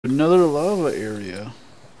another lava area.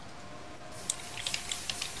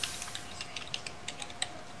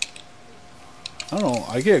 I don't know,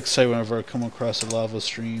 I get excited whenever I come across a lava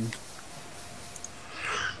stream.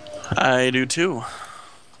 I do too.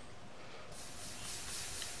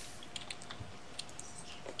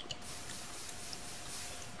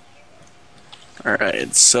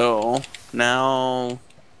 Alright, so now...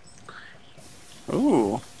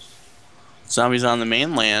 Ooh. Zombies on the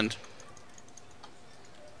mainland.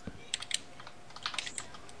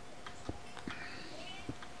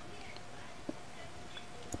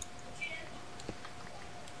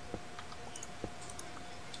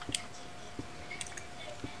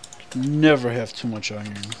 Never have too much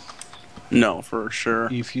iron. No, for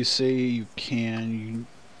sure. If you say you can,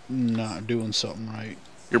 you're not doing something right.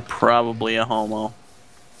 You're probably a homo.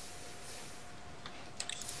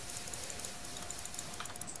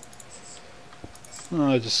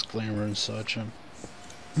 Oh, disclaimer and such.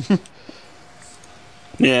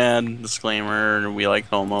 Yeah, disclaimer, we like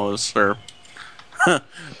homos, or...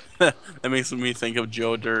 That makes me think of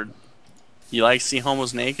Joe Dirt. You like to see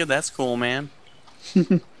homos naked? That's cool, man.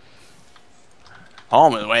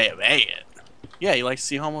 Homo, wait. Yeah, you like to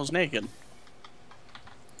see homos naked.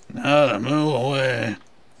 Now move away.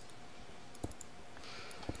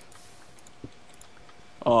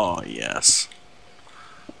 Oh, yes.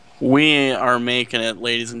 We are making it,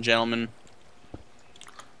 ladies and gentlemen.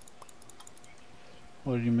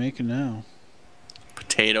 What are you making now?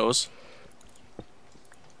 Potatoes.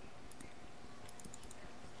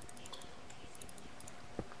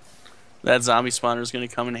 That zombie spawner is going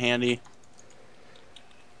to come in handy.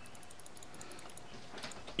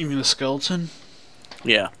 You mean a skeleton?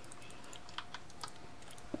 Yeah.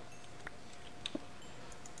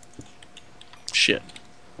 Shit.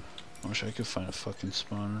 I wish I could find a fucking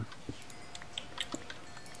spawner.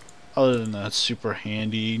 Other than that, super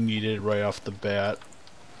handy. Needed it right off the bat.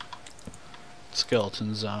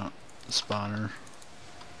 Skeletons on spawner.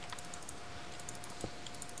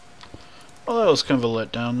 Well, that was kind of a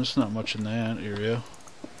letdown. There's not much in that area.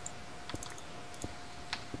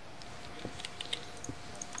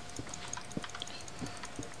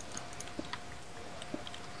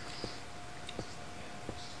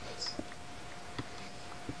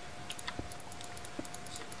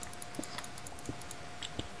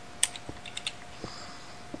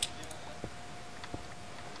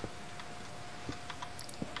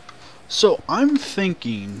 So I'm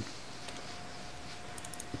thinking,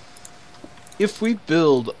 if we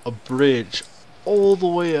build a bridge all the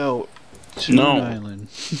way out to an island,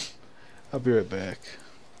 I'll be right back.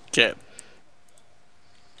 Okay.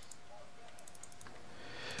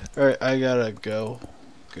 Alright, I gotta go.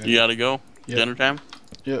 Okay. You gotta go? Yep. Dinner time?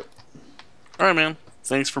 Yep. Alright, man.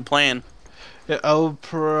 Thanks for playing. Yeah, I'll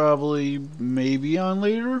probably maybe on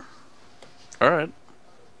later. Alright.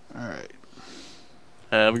 Alright.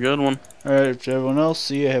 Have a good one. Alright, to everyone else,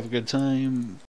 see you. Have a good time.